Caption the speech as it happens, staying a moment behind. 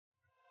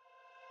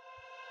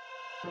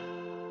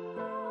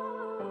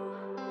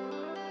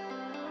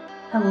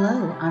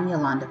Hello, I'm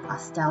Yolanda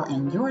Postel,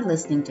 and you're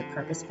listening to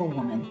Purposeful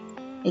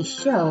Woman, a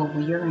show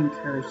where you're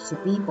encouraged to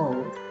be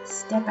bold,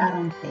 step out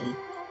on faith,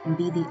 and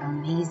be the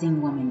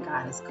amazing woman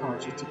God has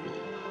called you to be.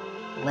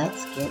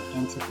 Let's get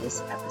into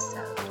this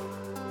episode.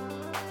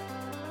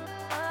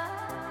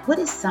 What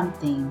is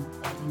something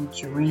that you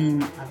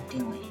dream of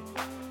doing?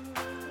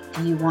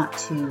 Do you want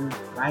to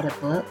write a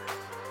book,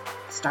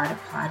 start a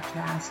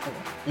podcast, or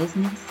a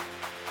business?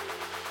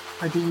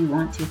 Or do you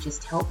want to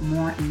just help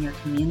more in your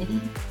community?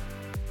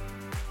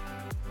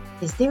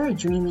 Is there a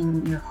dream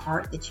in your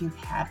heart that you've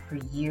had for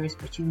years,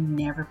 but you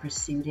never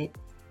pursued it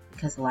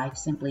because life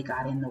simply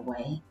got in the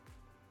way?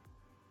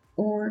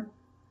 Or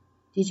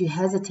did you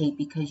hesitate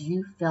because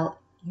you felt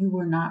you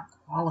were not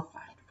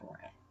qualified for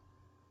it?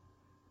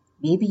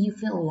 Maybe you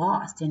feel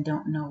lost and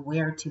don't know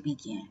where to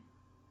begin.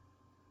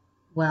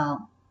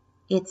 Well,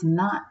 it's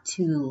not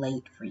too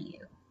late for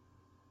you.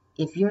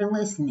 If you're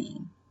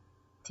listening,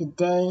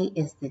 today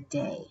is the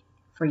day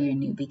for your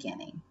new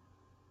beginning.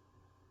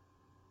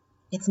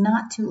 It's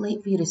not too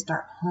late for you to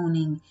start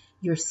honing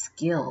your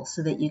skills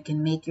so that you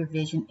can make your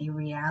vision a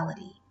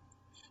reality.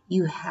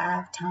 You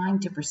have time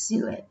to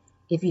pursue it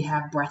if you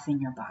have breath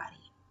in your body.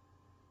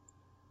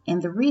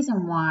 And the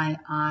reason why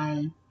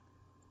I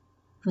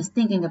was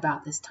thinking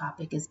about this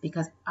topic is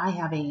because I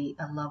have a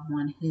loved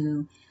one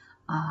who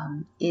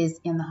is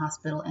in the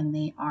hospital and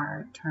they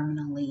are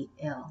terminally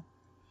ill.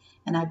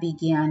 And I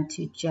began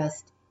to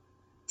just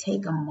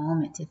take a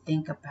moment to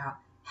think about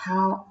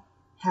how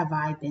have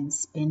I been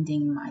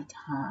spending my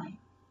time?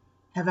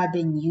 Have I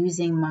been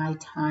using my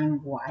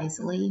time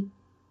wisely?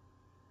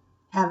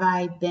 Have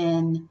I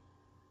been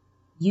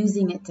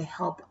using it to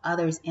help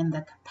others in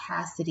the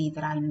capacity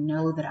that I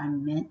know that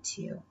I'm meant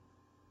to?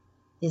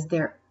 Is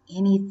there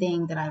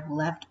anything that I've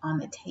left on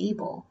the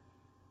table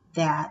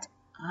that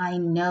I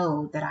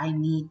know that I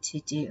need to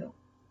do?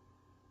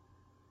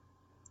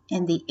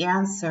 And the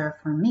answer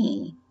for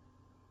me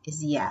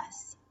is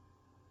yes.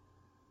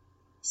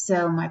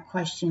 So my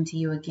question to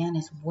you again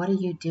is, what are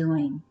you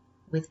doing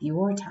with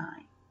your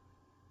time?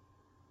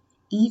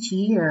 Each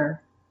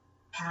year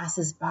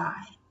passes by,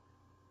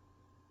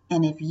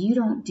 and if you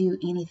don't do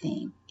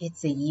anything,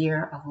 it's a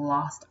year of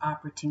lost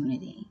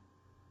opportunity.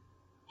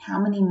 How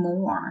many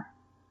more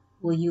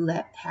will you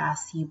let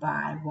pass you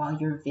by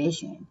while your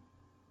vision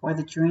or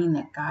the dream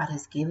that God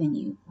has given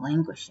you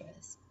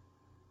languishes?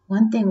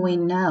 One thing we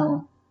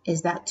know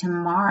is that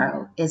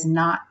tomorrow is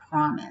not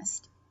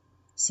promised.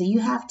 So you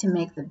have to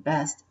make the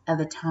best of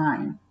the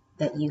time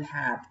that you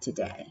have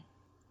today.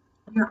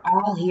 We're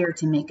all here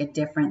to make a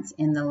difference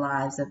in the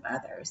lives of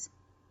others.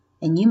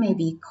 And you may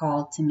be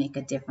called to make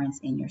a difference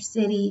in your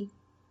city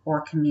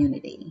or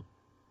community.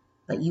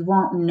 But you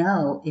won't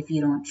know if you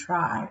don't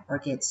try or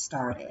get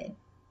started.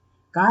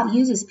 God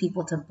uses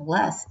people to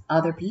bless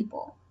other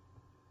people.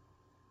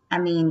 I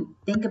mean,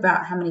 think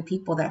about how many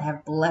people that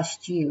have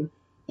blessed you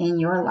in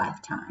your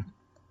lifetime.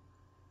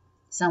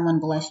 Someone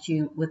blessed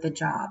you with a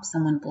job.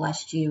 Someone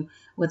blessed you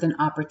with an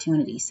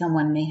opportunity.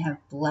 Someone may have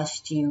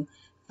blessed you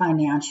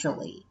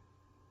financially.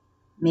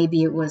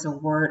 Maybe it was a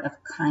word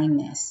of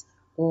kindness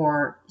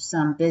or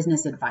some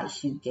business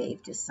advice you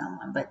gave to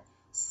someone. But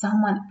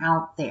someone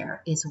out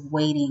there is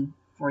waiting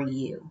for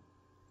you.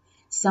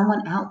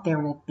 Someone out there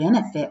will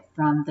benefit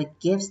from the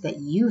gifts that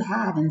you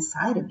have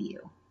inside of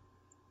you.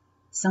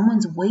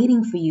 Someone's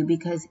waiting for you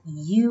because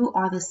you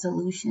are the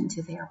solution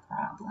to their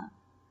problem.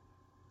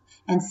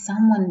 And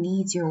someone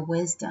needs your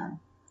wisdom.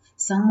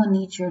 Someone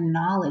needs your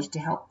knowledge to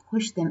help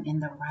push them in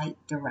the right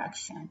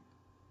direction.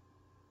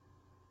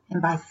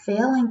 And by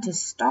failing to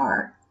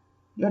start,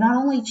 you're not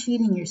only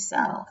cheating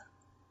yourself,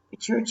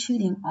 but you're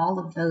cheating all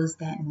of those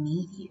that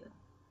need you.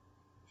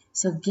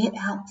 So get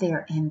out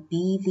there and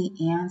be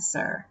the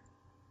answer.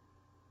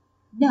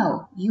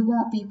 No, you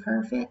won't be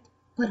perfect,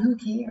 but who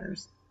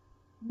cares?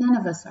 None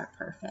of us are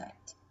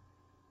perfect.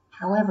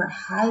 However,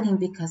 hiding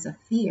because of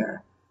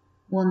fear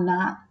will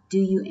not do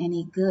you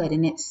any good,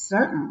 and it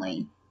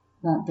certainly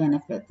won't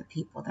benefit the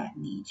people that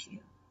need you.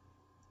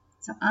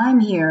 So I'm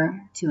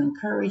here to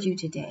encourage you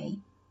today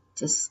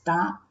to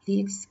stop the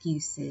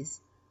excuses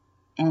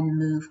and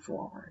move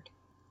forward.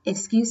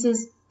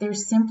 Excuses, they're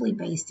simply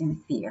based in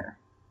fear.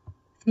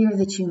 Fear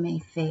that you may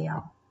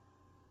fail.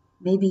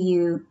 Maybe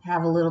you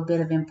have a little bit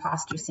of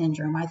imposter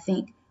syndrome. I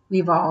think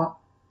we've all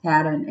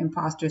had an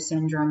imposter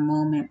syndrome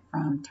moment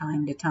from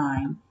time to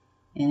time,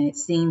 and it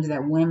seems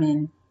that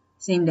women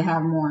seem to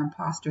have more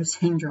imposter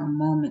syndrome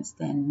moments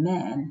than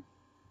men.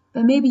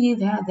 But maybe you've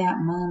had that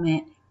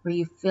moment where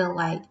you feel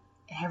like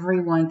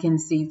everyone can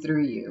see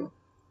through you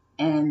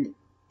and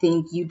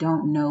think you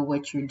don't know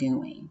what you're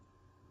doing.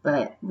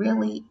 But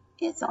really,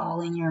 it's all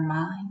in your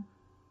mind.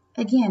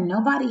 Again,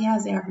 nobody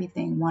has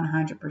everything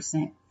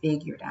 100%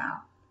 figured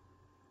out.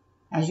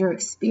 As your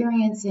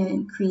experience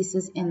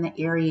increases in the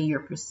area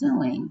you're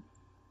pursuing,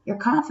 your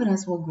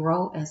confidence will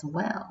grow as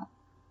well.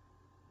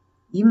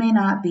 You may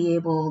not be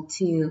able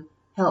to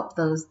help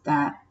those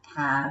that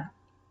have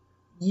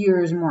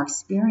years more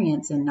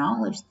experience and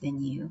knowledge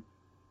than you,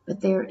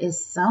 but there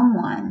is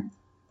someone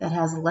that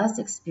has less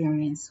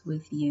experience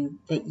with you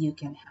that you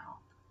can help.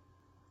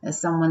 As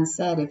someone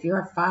said, if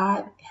you're a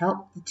 5,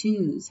 help the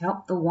 2s,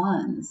 help the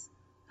 1s,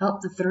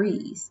 help the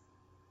 3s.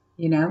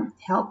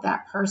 Help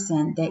that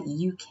person that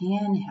you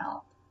can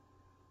help.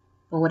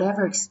 But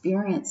whatever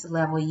experience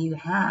level you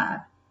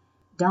have,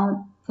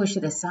 don't push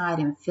it aside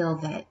and feel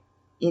that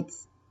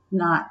it's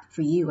not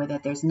for you or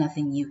that there's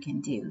nothing you can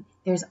do.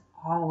 There's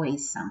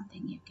always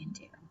something you can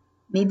do.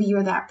 Maybe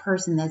you're that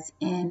person that's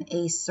in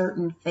a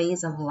certain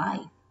phase of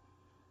life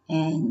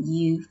and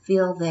you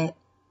feel that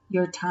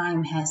your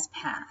time has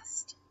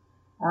passed.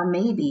 Or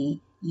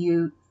maybe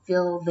you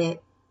feel that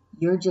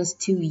you're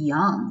just too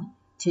young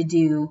to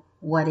do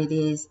what it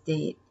is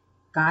that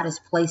God has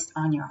placed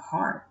on your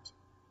heart.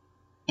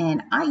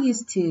 And I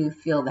used to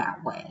feel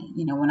that way.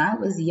 When I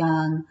was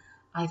young,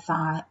 I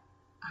thought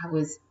I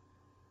was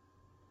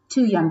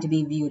too young to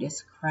be viewed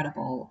as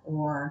credible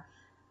or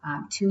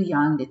too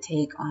young to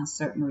take on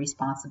certain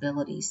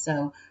responsibilities.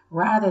 So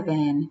rather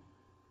than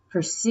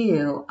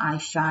pursue, I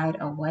shied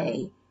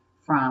away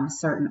from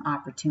certain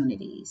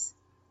opportunities.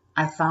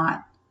 I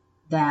thought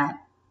that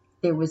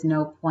there was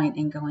no point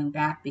in going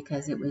back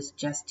because it was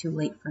just too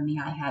late for me.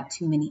 I had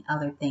too many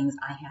other things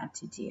I had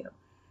to do.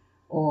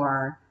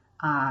 Or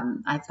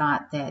I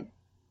thought that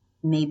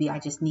maybe I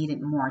just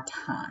needed more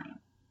time.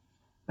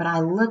 But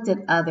I looked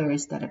at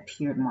others that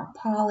appeared more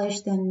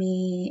polished than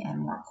me and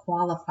more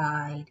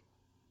qualified.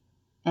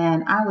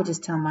 And I would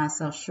just tell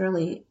myself,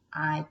 surely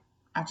I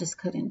just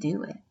couldn't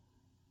do it.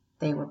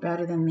 They were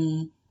better than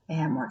me. They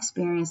had more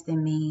experience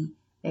than me.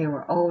 They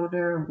were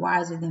older,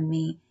 wiser than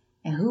me.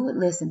 And who would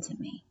listen to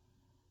me?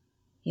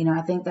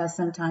 I think that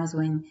sometimes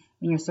when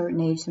you're a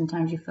certain age,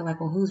 sometimes you feel like,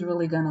 well, who's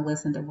really going to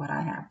listen to what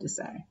I have to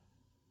say?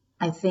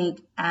 I think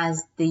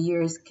as the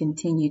years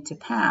continued to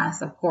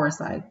pass, of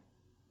course, I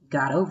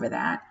got over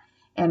that.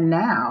 And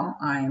now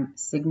I'm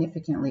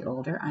significantly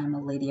older. I'm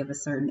a lady of a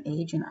certain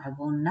age, and I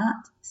will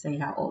not say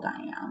how old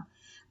I am.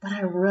 But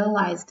I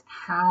realized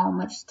how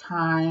much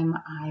time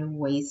I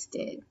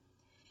wasted.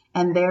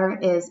 And there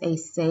is a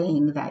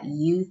saying that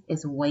youth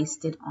is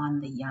wasted on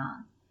the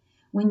young.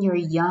 When you're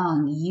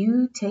young,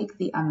 you take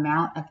the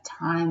amount of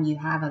time you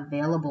have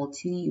available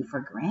to you for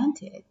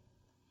granted.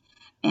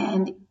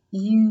 And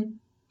you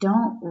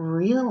don't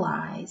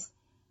realize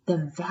the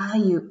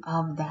value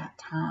of that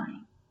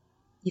time.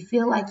 You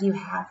feel like you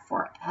have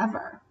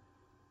forever.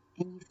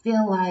 And you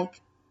feel like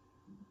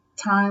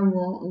time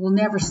will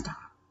never stop.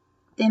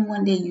 Then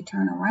one day you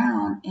turn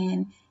around,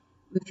 and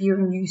if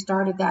you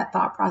started that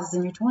thought process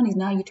in your 20s,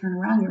 now you turn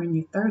around, you're in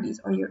your 30s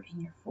or you're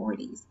in your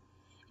 40s.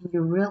 And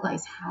you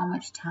realize how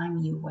much time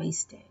you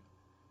wasted.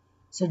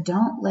 So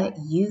don't let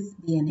youth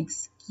be an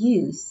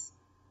excuse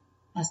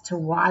as to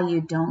why you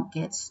don't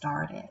get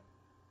started.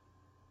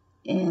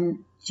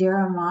 In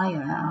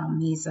Jeremiah,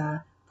 he's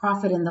a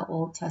prophet in the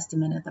Old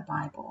Testament of the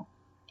Bible.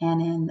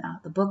 And in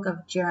the book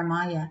of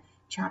Jeremiah,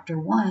 chapter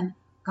 1,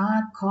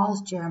 God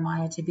calls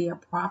Jeremiah to be a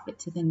prophet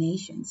to the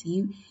nations.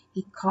 He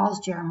calls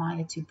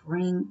Jeremiah to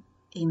bring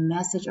a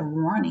message of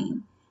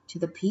warning to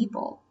the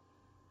people.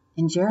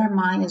 And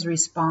Jeremiah's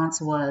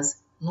response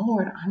was,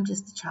 Lord, I'm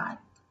just a child.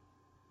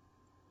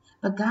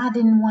 But God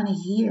didn't want to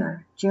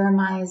hear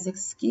Jeremiah's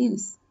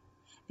excuse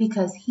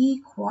because he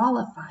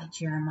qualified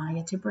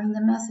Jeremiah to bring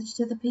the message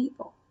to the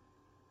people.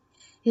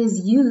 His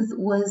youth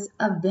was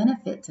of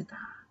benefit to God.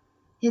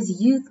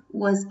 His youth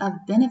was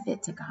of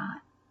benefit to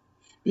God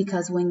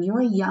because when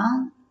you're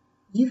young,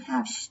 you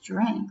have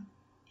strength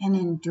and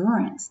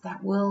endurance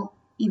that will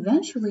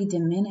eventually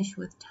diminish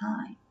with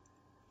time.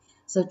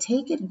 So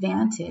take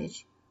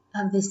advantage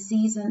of the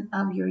season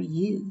of your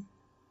youth.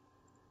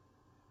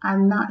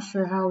 I'm not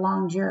sure how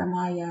long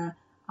Jeremiah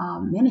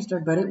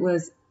ministered, but it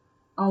was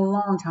a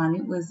long time.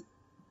 It was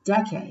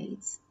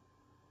decades.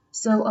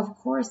 So, of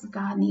course,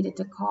 God needed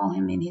to call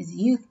him in his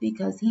youth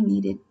because he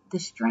needed the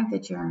strength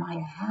that Jeremiah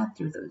had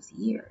through those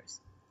years.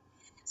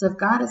 So if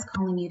God is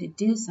calling you to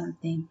do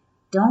something,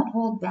 don't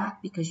hold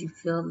back because you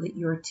feel that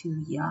you're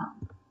too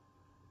young.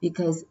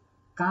 Because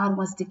God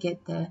wants to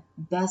get the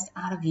best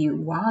out of you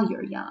while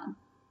you're young.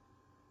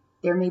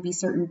 There may be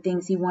certain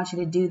things he wants you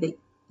to do that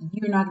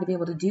you're not going to be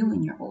able to do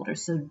when you're older,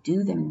 so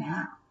do them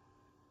now.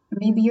 Or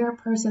maybe you're a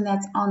person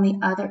that's on the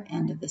other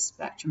end of the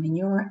spectrum and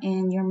you're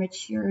in your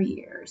mature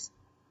years.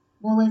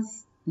 Well,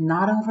 it's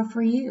not over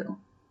for you.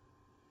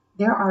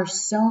 There are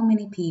so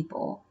many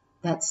people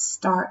that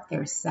start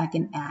their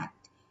second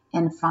act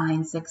and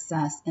find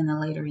success in the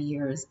later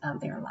years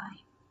of their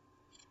life.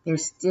 They're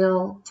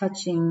still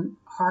touching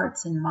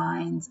hearts and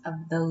minds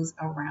of those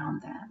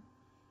around them.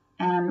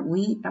 And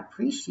we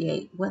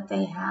appreciate what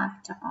they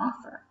have to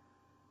offer.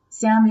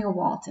 Samuel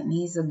Walton,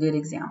 he's a good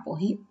example.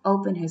 He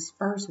opened his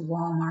first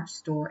Walmart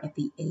store at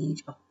the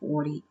age of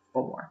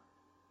 44.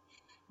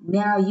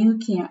 Now you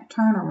can't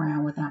turn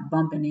around without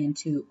bumping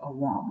into a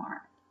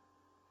Walmart.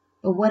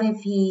 But what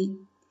if he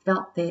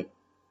felt that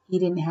he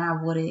didn't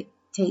have what it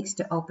takes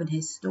to open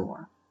his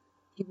store?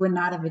 He would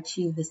not have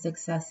achieved the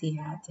success he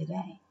had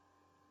today.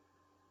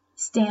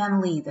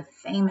 Stan Lee, the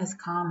famous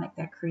comic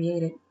that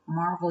created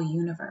Marvel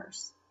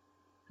Universe,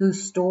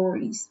 whose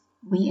stories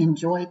we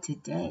enjoy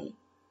today,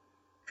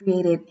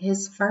 created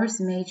his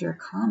first major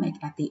comic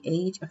at the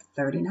age of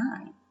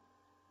 39.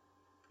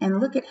 And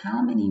look at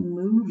how many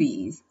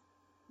movies,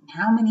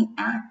 how many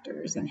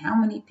actors, and how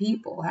many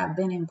people have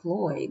been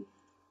employed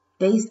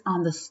based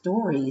on the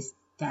stories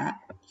that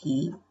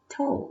he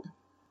told.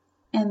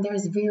 And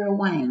there's Vera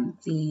Wang,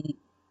 the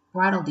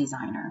bridal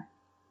designer.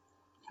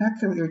 Her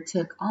career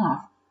took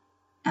off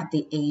at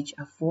the age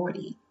of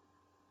 40.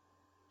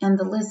 And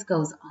the list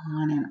goes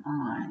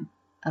on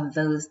of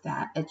those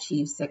that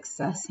achieve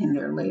success in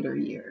their later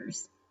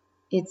years.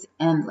 It's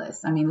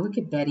endless. I mean, look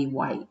at Betty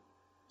White.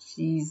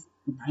 She's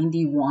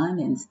 91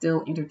 and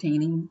still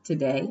entertaining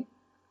today.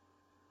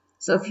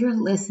 So if you're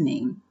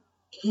listening,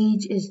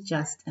 age is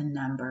just a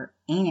number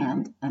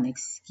and an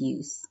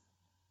excuse.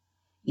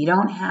 You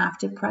don't have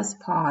to press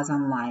pause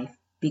on life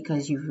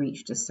because you've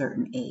reached a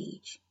certain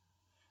age.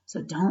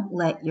 So don't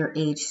let your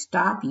age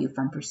stop you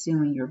from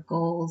pursuing your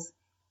goals,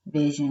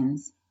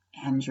 visions,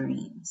 and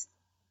dreams.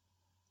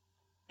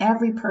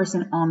 Every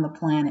person on the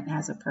planet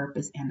has a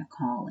purpose and a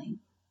calling.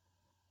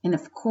 And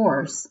of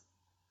course,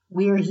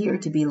 we are here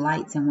to be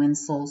lights and win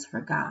souls for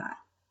God.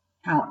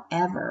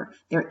 However,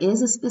 there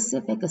is a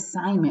specific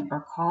assignment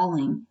or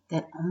calling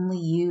that only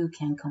you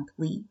can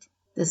complete.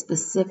 The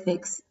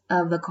specifics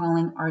of the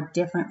calling are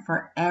different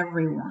for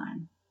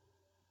everyone,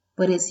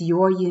 but it's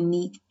your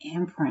unique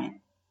imprint,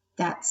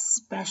 that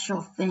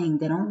special thing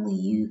that only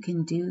you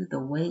can do the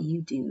way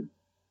you do.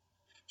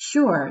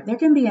 Sure, there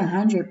can be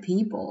 100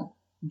 people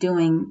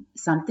doing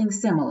something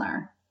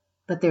similar,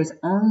 but there's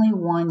only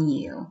one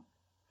you.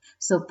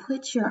 So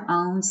put your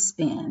own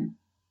spin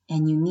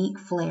and unique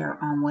flair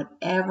on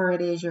whatever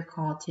it is you're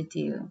called to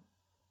do.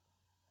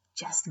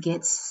 Just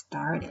get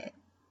started.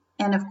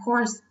 And of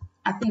course,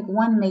 I think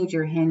one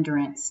major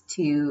hindrance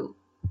to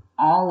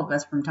all of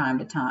us from time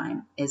to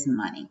time is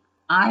money.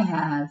 I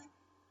have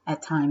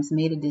at times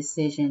made a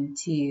decision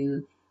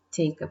to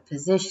take a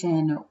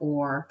position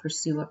or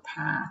pursue a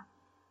path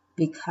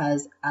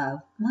because of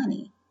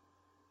money,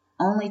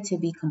 only to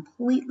be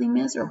completely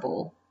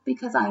miserable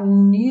because I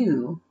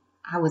knew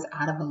I was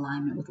out of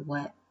alignment with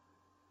what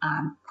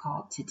I'm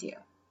called to do.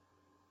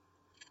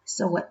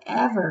 So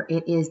whatever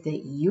it is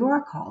that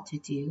you're called to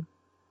do,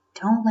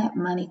 don't let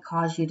money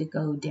cause you to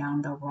go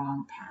down the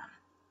wrong path.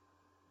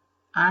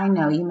 I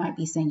know you might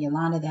be saying,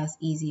 Yolanda, that's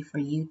easy for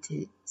you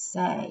to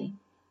say,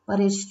 but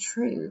it's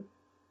true.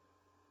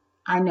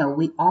 I know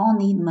we all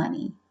need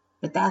money,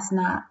 but that's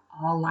not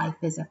all life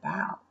is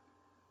about.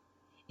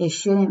 It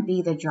shouldn't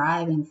be the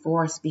driving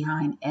force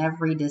behind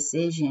every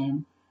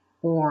decision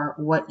or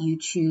what you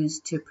choose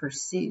to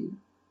pursue.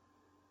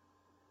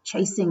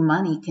 Chasing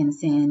money can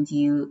send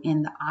you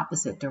in the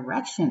opposite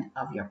direction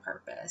of your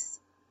purpose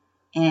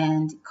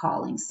and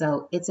calling.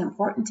 So it's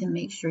important to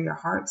make sure your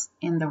heart's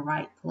in the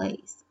right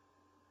place.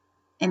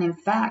 And in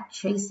fact,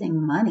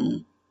 chasing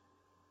money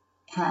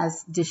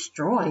has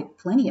destroyed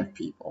plenty of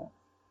people.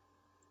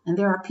 And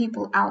there are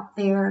people out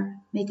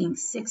there making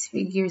 6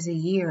 figures a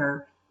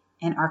year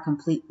and are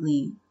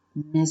completely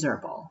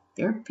miserable.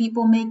 There are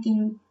people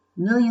making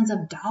millions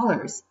of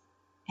dollars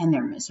and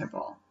they're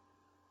miserable.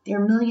 There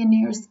are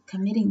millionaires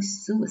committing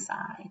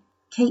suicide.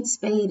 Kate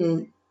Spade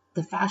is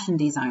the fashion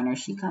designer.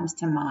 She comes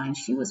to mind.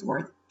 She was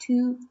worth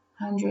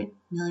 $200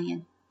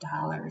 million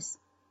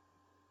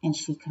and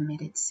she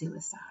committed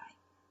suicide.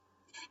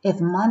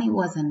 If money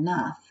was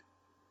enough,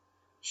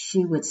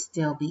 she would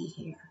still be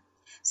here.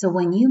 So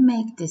when you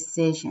make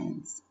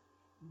decisions,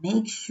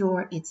 make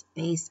sure it's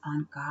based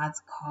on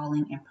God's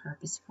calling and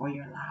purpose for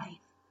your life.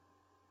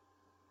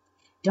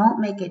 Don't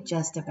make it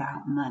just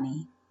about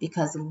money,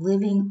 because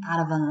living out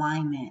of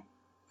alignment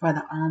for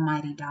the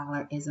almighty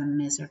dollar is a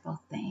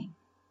miserable thing.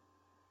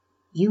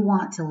 You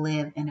want to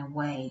live in a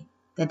way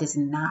that does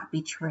not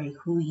betray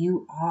who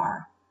you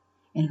are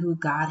and who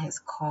God has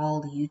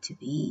called you to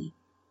be.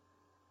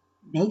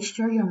 Make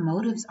sure your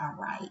motives are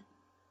right.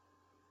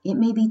 It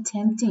may be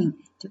tempting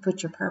to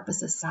put your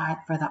purpose aside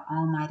for the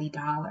almighty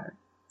dollar,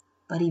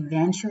 but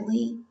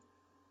eventually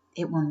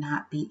it will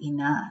not be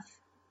enough.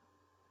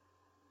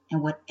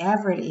 And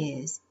whatever it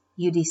is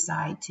you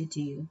decide to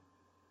do,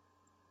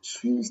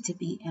 choose to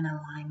be in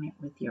alignment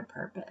with your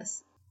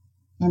purpose.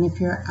 And if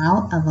you're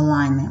out of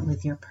alignment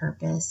with your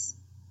purpose,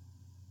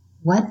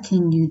 what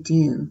can you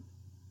do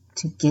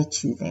to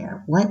get you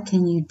there? What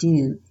can you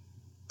do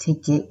to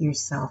get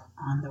yourself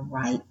on the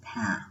right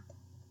path?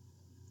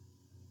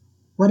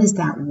 What is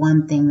that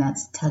one thing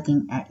that's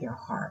tugging at your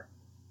heart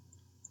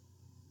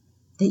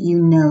that you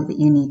know that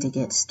you need to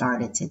get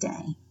started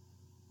today?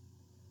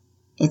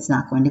 It's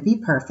not going to be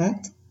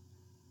perfect,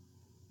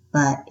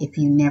 but if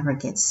you never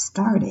get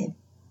started,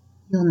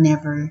 you'll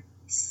never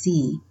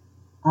see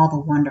all the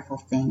wonderful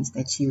things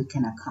that you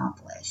can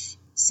accomplish.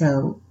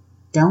 So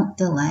don't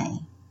delay.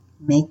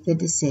 Make the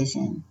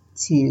decision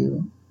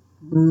to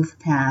move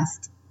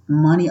past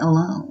money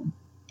alone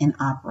and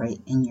operate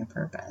in your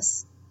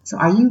purpose. So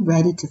are you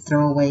ready to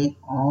throw away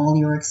all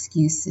your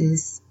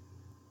excuses?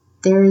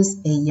 There's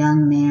a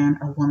young man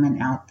or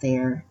woman out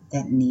there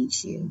that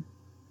needs you.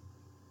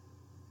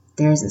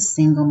 There's a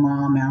single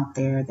mom out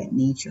there that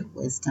needs your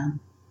wisdom.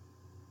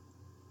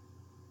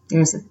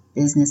 There's a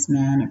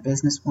businessman or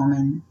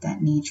businesswoman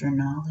that needs your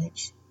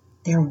knowledge.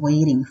 They're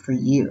waiting for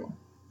you.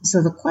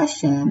 So the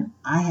question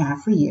I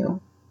have for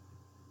you,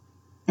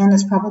 and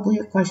it's probably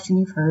a question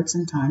you've heard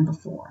some time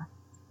before,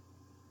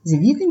 is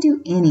if you can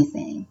do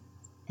anything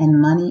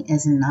and money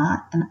is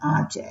not an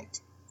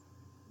object,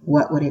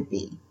 what would it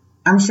be?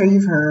 I'm sure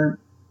you've heard,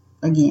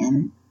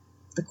 again,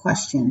 the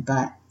question,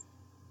 but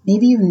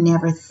maybe you've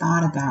never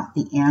thought about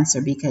the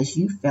answer because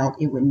you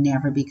felt it would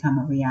never become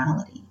a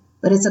reality.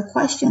 But it's a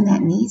question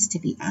that needs to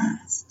be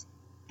asked.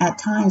 At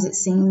times it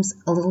seems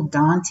a little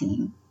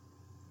daunting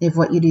if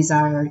what you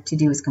desire to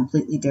do is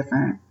completely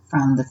different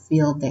from the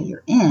field that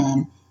you're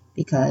in,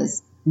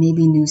 because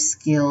maybe new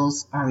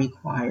skills are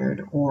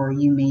required or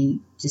you may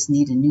just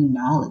need a new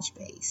knowledge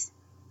base.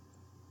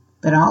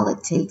 But all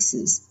it takes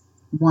is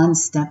one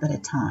step at a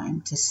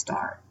time to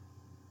start,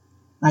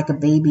 like a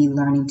baby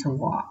learning to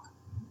walk,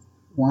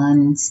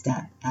 one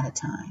step at a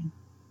time.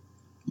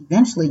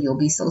 Eventually you'll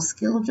be so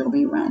skilled you'll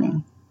be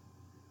running.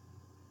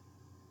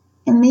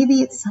 And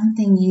maybe it's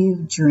something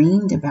you've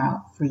dreamed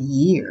about for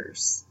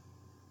years,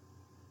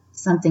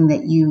 something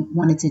that you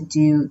wanted to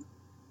do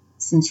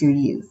since your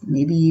youth.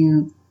 Maybe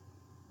you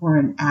were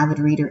an avid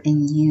reader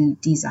and you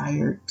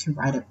desired to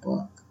write a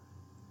book.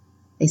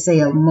 They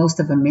say most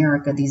of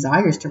America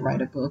desires to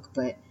write a book,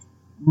 but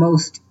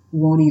most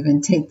won't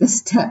even take the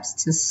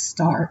steps to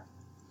start.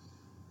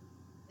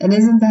 And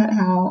isn't that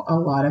how a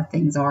lot of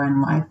things are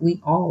in life? We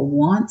all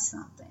want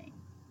something,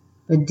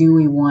 but do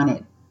we want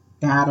it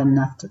bad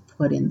enough to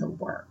put in the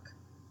work?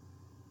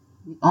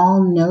 We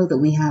all know that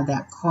we have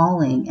that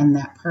calling and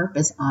that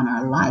purpose on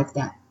our life,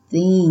 that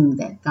thing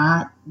that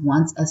God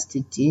wants us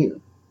to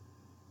do,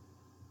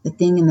 the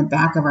thing in the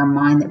back of our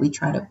mind that we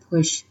try to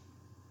push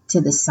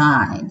to the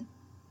side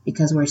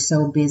because we're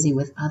so busy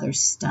with other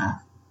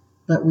stuff.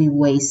 But we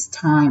waste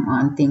time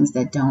on things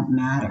that don't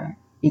matter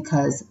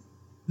because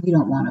we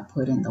don't want to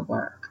put in the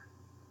work.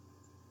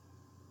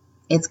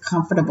 It's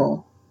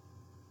comfortable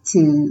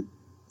to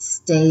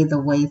stay the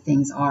way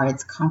things are.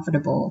 It's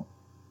comfortable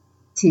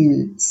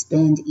to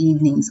spend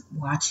evenings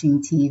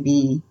watching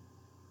TV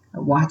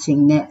or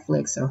watching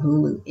Netflix or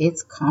Hulu.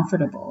 It's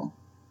comfortable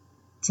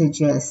to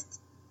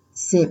just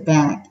sit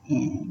back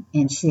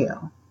and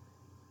chill,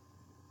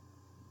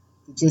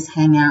 to just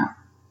hang out,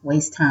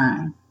 waste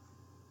time,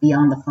 be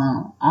on the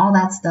phone. All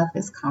that stuff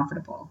is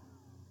comfortable.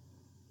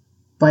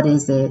 But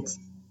is it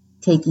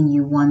taking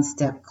you one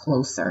step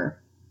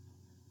closer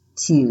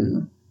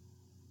to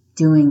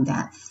doing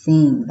that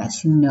thing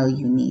that you know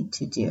you need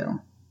to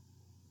do?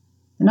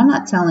 And I'm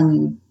not telling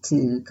you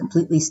to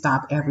completely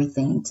stop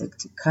everything, to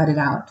cut it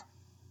out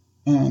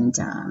and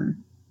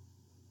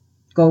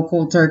go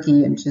cold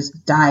turkey and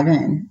just dive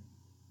in.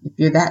 If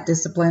you're that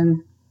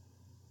disciplined,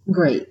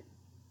 great.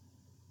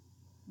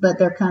 But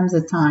there comes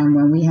a time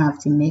when we have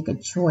to make a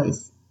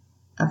choice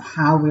of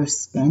how we're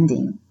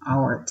spending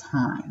our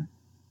time.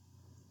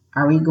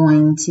 Are we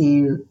going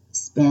to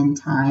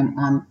spend time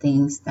on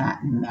things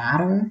that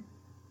matter?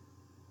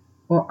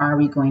 Or are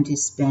we going to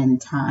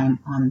spend time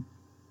on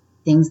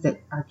things that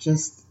are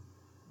just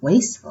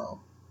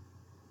wasteful?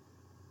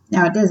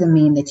 Now, it doesn't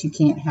mean that you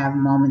can't have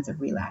moments of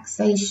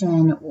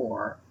relaxation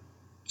or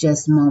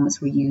just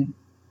moments where you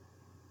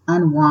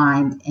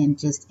unwind and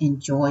just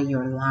enjoy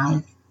your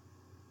life.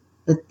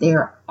 But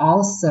there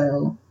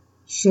also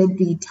should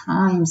be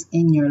times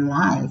in your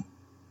life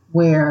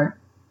where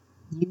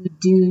you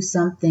do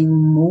something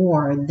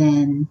more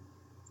than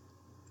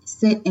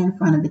sit in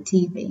front of the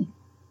TV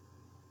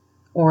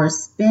or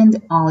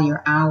spend all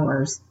your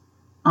hours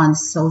on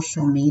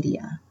social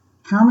media.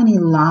 How many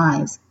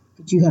lives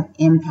could you have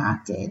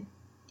impacted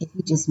if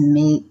you just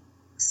made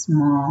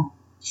small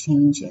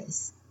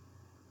changes?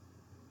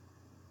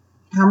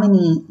 How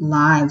many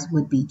lives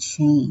would be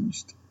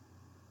changed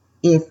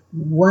if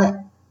what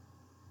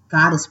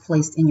God has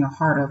placed in your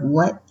heart of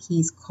what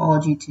He's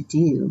called you to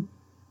do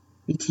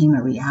became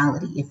a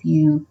reality? If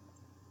you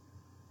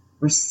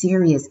were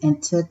serious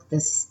and took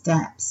the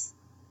steps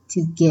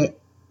to get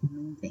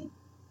moving.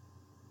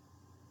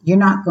 You're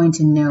not going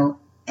to know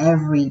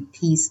every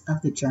piece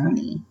of the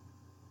journey.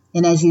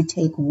 And as you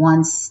take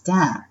one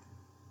step,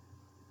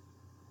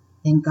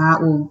 then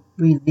God will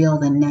reveal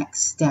the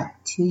next step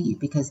to you,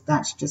 because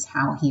that's just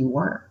how He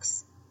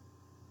works.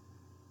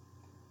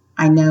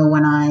 I know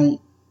when I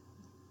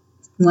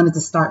wanted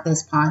to start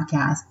this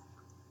podcast,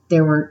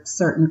 there were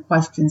certain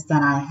questions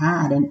that I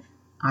had, and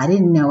I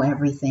didn't know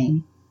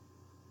everything.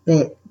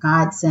 But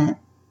God sent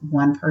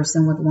one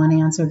person with one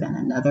answer, then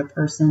another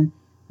person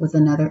with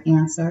another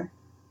answer.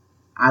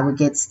 I would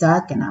get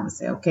stuck and I would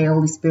say, okay,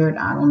 Holy Spirit,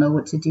 I don't know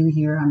what to do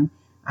here.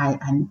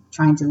 I'm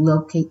trying to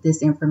locate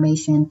this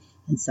information,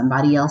 and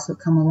somebody else would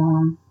come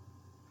along.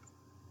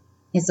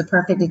 It's a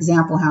perfect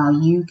example how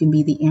you can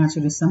be the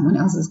answer to someone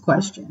else's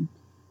question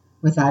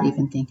without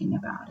even thinking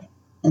about it.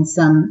 And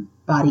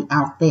somebody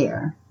out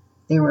there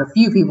were a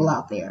few people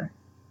out there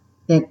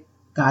that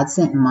God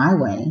sent my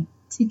way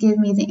to give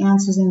me the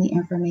answers and the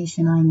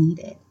information I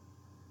needed.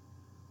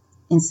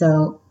 And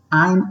so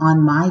I'm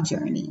on my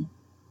journey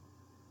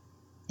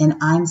and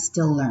I'm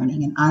still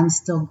learning and I'm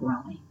still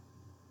growing.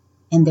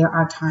 And there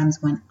are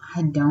times when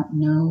I don't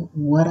know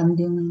what I'm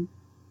doing,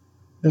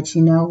 but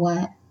you know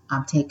what?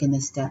 I'm taking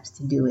the steps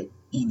to do it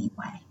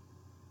anyway.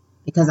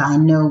 Because I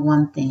know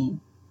one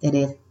thing, that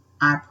if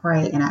I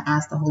pray and I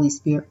ask the Holy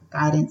Spirit for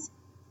guidance,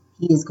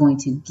 He is going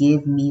to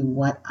give me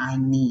what I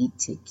need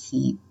to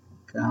keep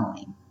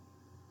going.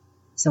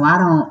 So I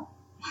don't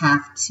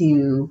have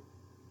to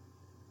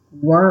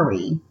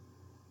worry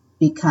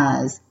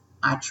because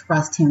I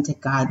trust Him to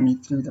guide me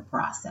through the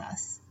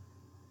process.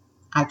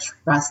 I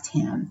trust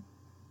Him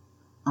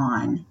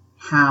on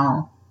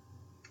how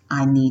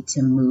I need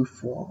to move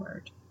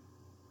forward.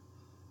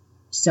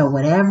 So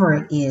whatever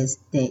it is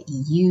that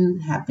you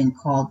have been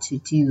called to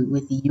do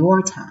with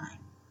your time,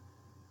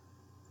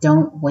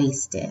 don't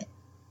waste it.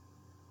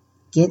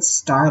 Get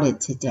started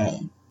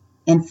today.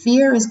 And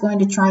fear is going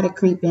to try to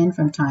creep in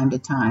from time to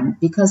time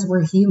because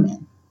we're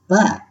human.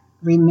 But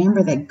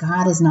remember that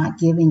God has not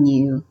given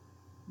you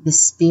the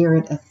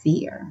spirit of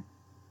fear.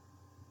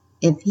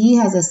 If He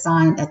has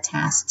assigned a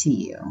task to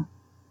you,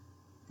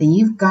 then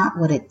you've got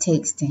what it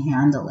takes to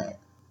handle it.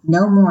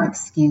 No more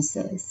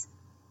excuses.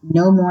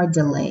 No more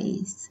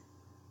delays.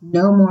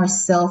 No more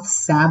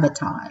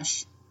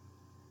self-sabotage.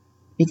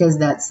 Because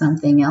that's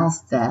something else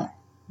that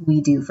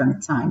we do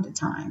from time to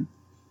time.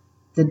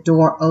 The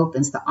door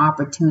opens, the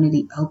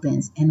opportunity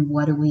opens, and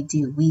what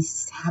do? We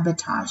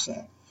sabotage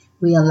it.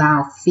 We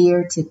allow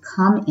fear to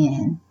come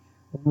in,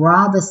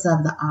 rob us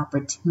of the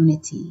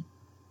opportunity,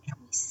 and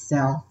we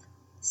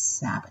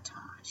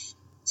self-sabotage.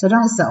 So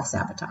don't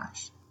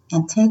self-sabotage.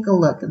 And take a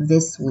look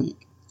this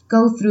week.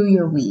 Go through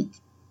your week.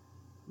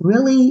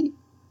 Really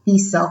be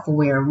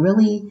self-aware.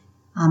 Really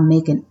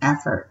make an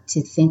effort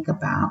to think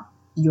about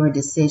your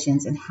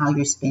decisions and how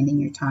you're spending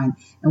your time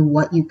and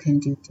what you can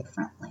do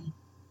differently.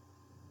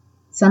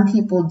 Some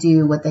people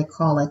do what they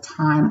call a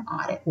time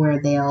audit,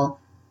 where they'll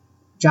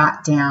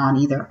jot down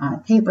either on a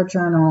paper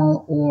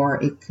journal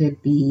or it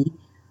could be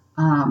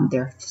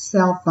their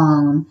cell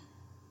phone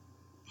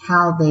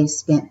how they've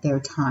spent their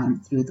time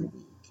through the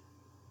week.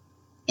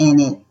 And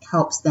it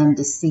helps them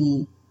to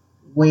see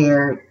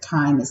where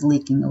time is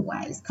leaking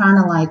away. It's kind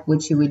of like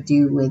what you would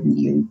do when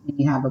you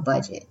have a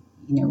budget.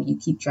 You know, you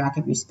keep track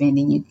of your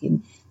spending. You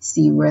can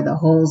see where the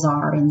holes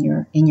are in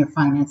your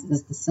finances.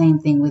 It's the same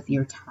thing with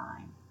your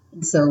time.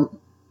 And so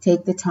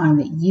take the time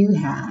that you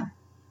have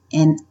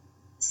and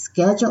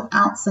schedule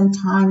out some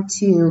time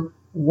to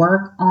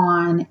work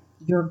on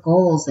your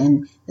goals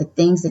and the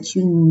things that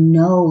you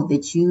know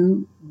that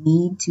you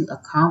need to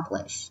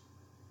accomplish.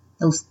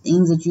 Those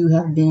things that you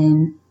have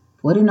been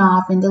putting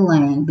off and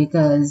delaying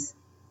because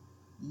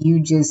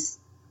you just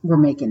were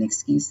making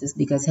excuses.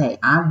 Because, hey,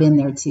 I've been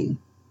there too.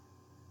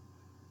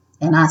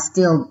 And I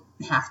still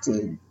have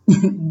to,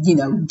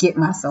 get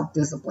myself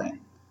disciplined.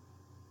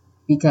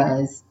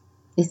 Because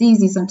it's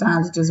easy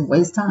sometimes to just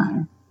waste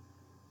time.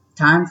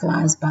 Time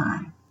flies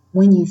by.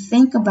 When you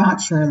think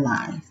about your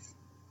life,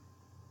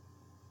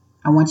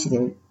 I want you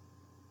to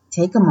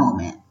take a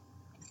moment,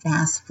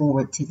 fast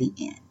forward to the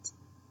end.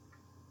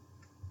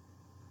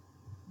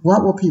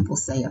 What will people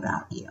say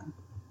about you?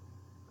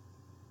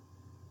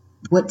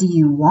 What do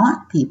you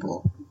want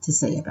people to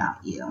say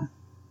about you?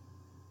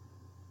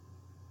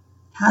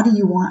 How do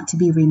you want to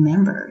be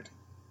remembered?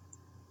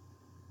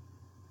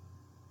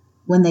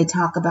 When they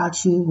talk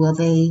about you, will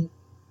they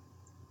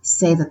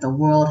say that the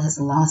world has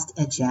lost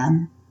a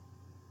gem?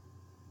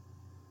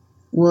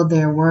 Will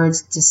their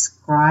words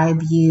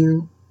describe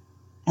you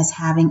as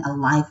having a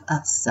life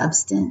of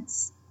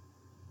substance?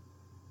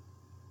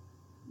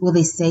 Will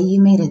they say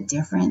you made a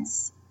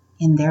difference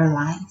in their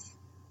life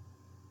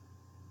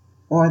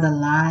or the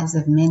lives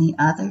of many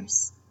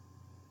others?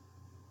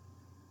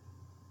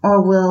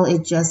 Or will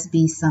it just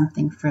be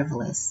something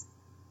frivolous?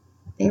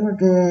 They were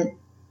good.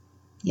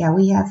 Yeah,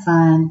 we had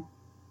fun,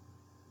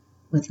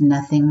 with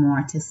nothing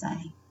more to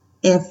say.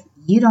 If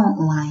you don't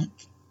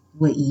like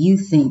what you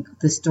think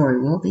the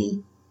story will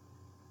be,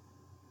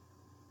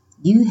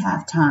 you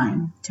have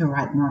time to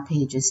write more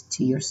pages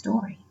to your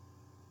story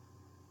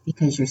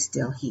because you're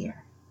still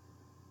here.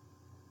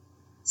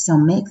 So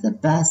make the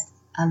best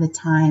of the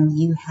time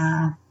you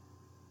have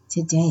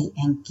today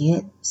and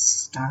get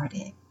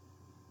started.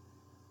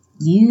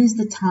 Use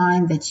the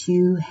time that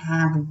you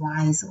have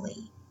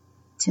wisely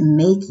to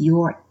make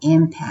your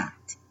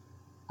impact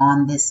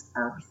on this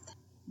earth.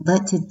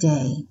 Let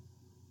today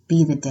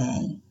be the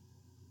day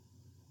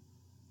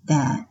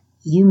that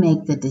you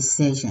make the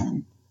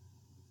decision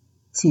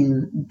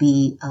to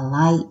be a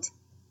light,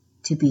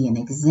 to be an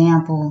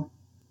example,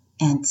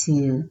 and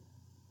to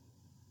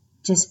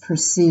just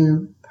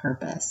pursue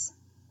purpose.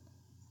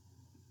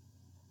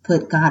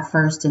 Put God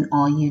first in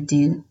all you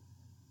do.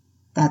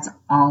 That's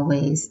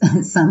always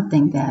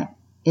something that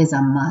is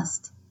a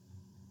must.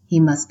 He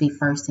must be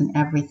first in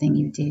everything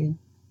you do.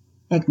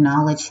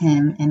 Acknowledge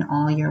Him in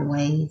all your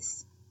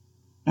ways,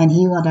 and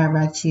He will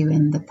direct you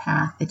in the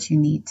path that you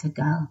need to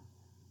go.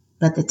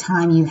 But the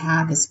time you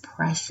have is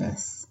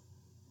precious.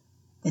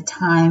 The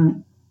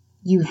time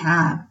you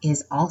have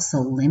is also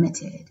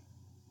limited.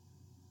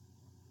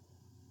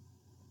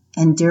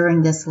 And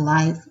during this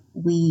life,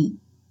 we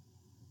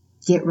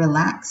get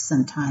relaxed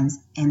sometimes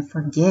and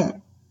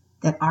forget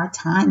that our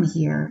time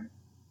here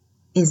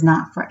is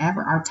not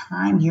forever. Our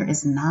time here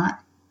is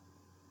not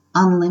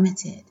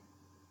unlimited.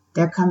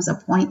 There comes a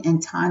point in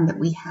time that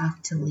we have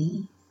to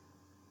leave.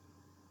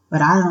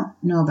 But I don't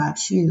know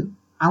about you.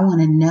 I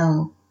want to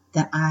know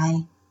that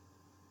I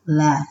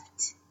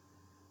left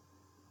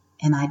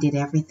and I did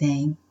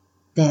everything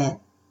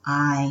that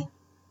I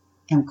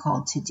am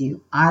called to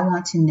do. I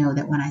want to know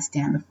that when I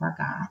stand before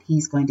God,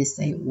 He's going to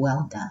say,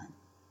 well done.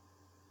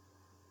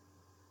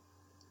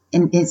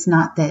 And it's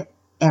not that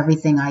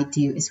everything I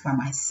do is for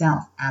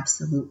myself.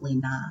 Absolutely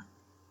not.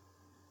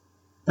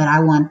 But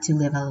I want to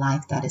live a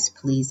life that is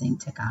pleasing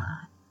to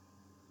God.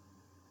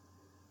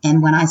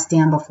 And when I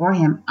stand before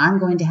Him, I'm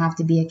going to have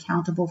to be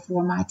accountable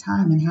for my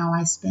time and how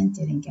I spent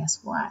it. And guess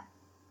what?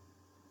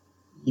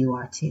 You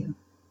are too.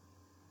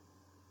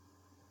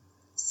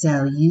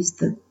 So use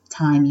the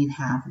time you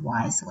have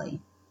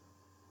wisely.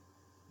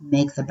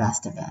 Make the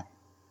best of it.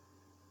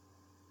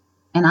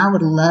 And I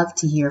would love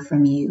to hear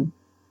from you.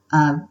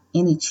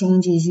 Any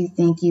changes you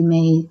think you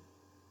may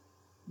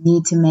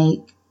need to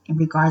make in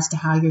regards to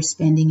how you're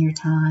spending your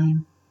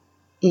time.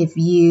 If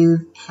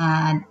you've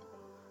had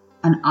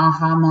an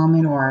aha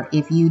moment, or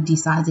if you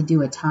decide to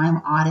do a time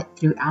audit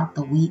throughout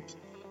the week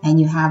and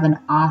you have an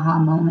aha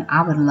moment,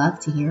 I would love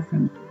to hear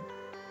from you.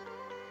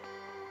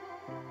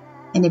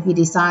 And if you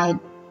decide,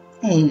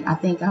 hey, I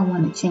think I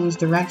want to change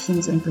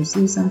directions and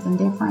pursue something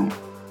different,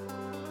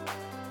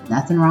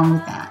 nothing wrong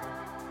with that.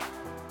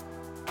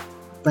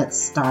 But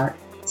start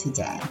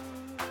today.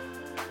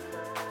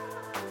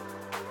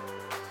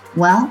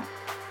 Well,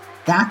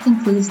 that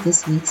concludes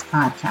this week's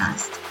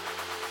podcast.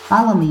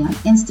 Follow me on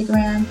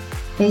Instagram,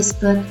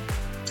 Facebook,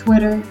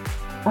 Twitter,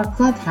 or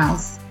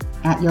Clubhouse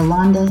at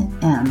Yolanda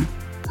M.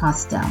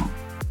 Postel.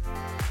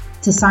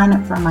 To sign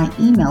up for my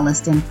email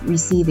list and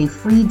receive a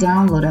free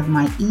download of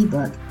my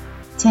ebook,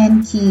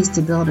 10 Keys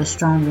to Build a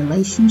Strong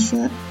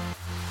Relationship,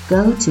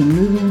 go to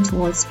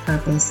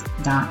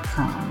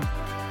movingtowardspurpose.com.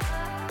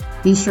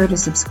 Be sure to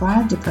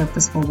subscribe to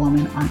Purposeful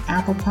Woman on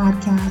Apple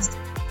Podcasts,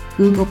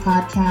 Google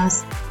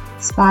Podcasts,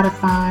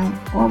 Spotify,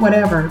 or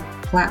whatever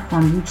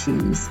platform you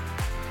choose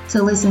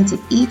to listen to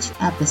each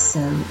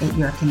episode at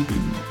your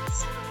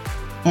convenience.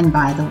 And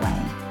by the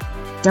way,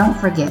 don't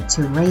forget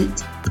to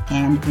rate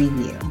and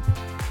review.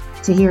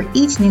 To hear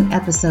each new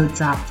episode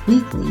dropped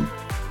weekly,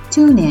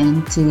 tune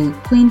in to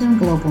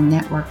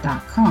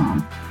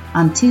queendomglobalnetwork.com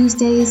on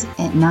Tuesdays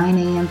at 9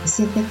 a.m.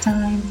 Pacific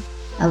Time,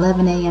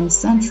 11 a.m.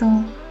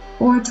 Central,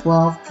 or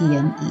 12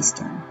 p.m.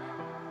 Eastern.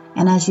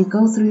 And as you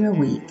go through your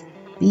week,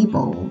 be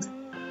bold,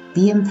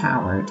 be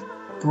empowered,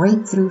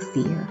 break through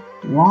fear,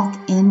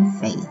 walk in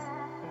faith,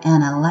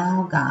 and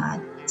allow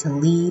God to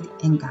lead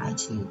and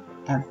guide you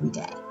every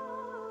day.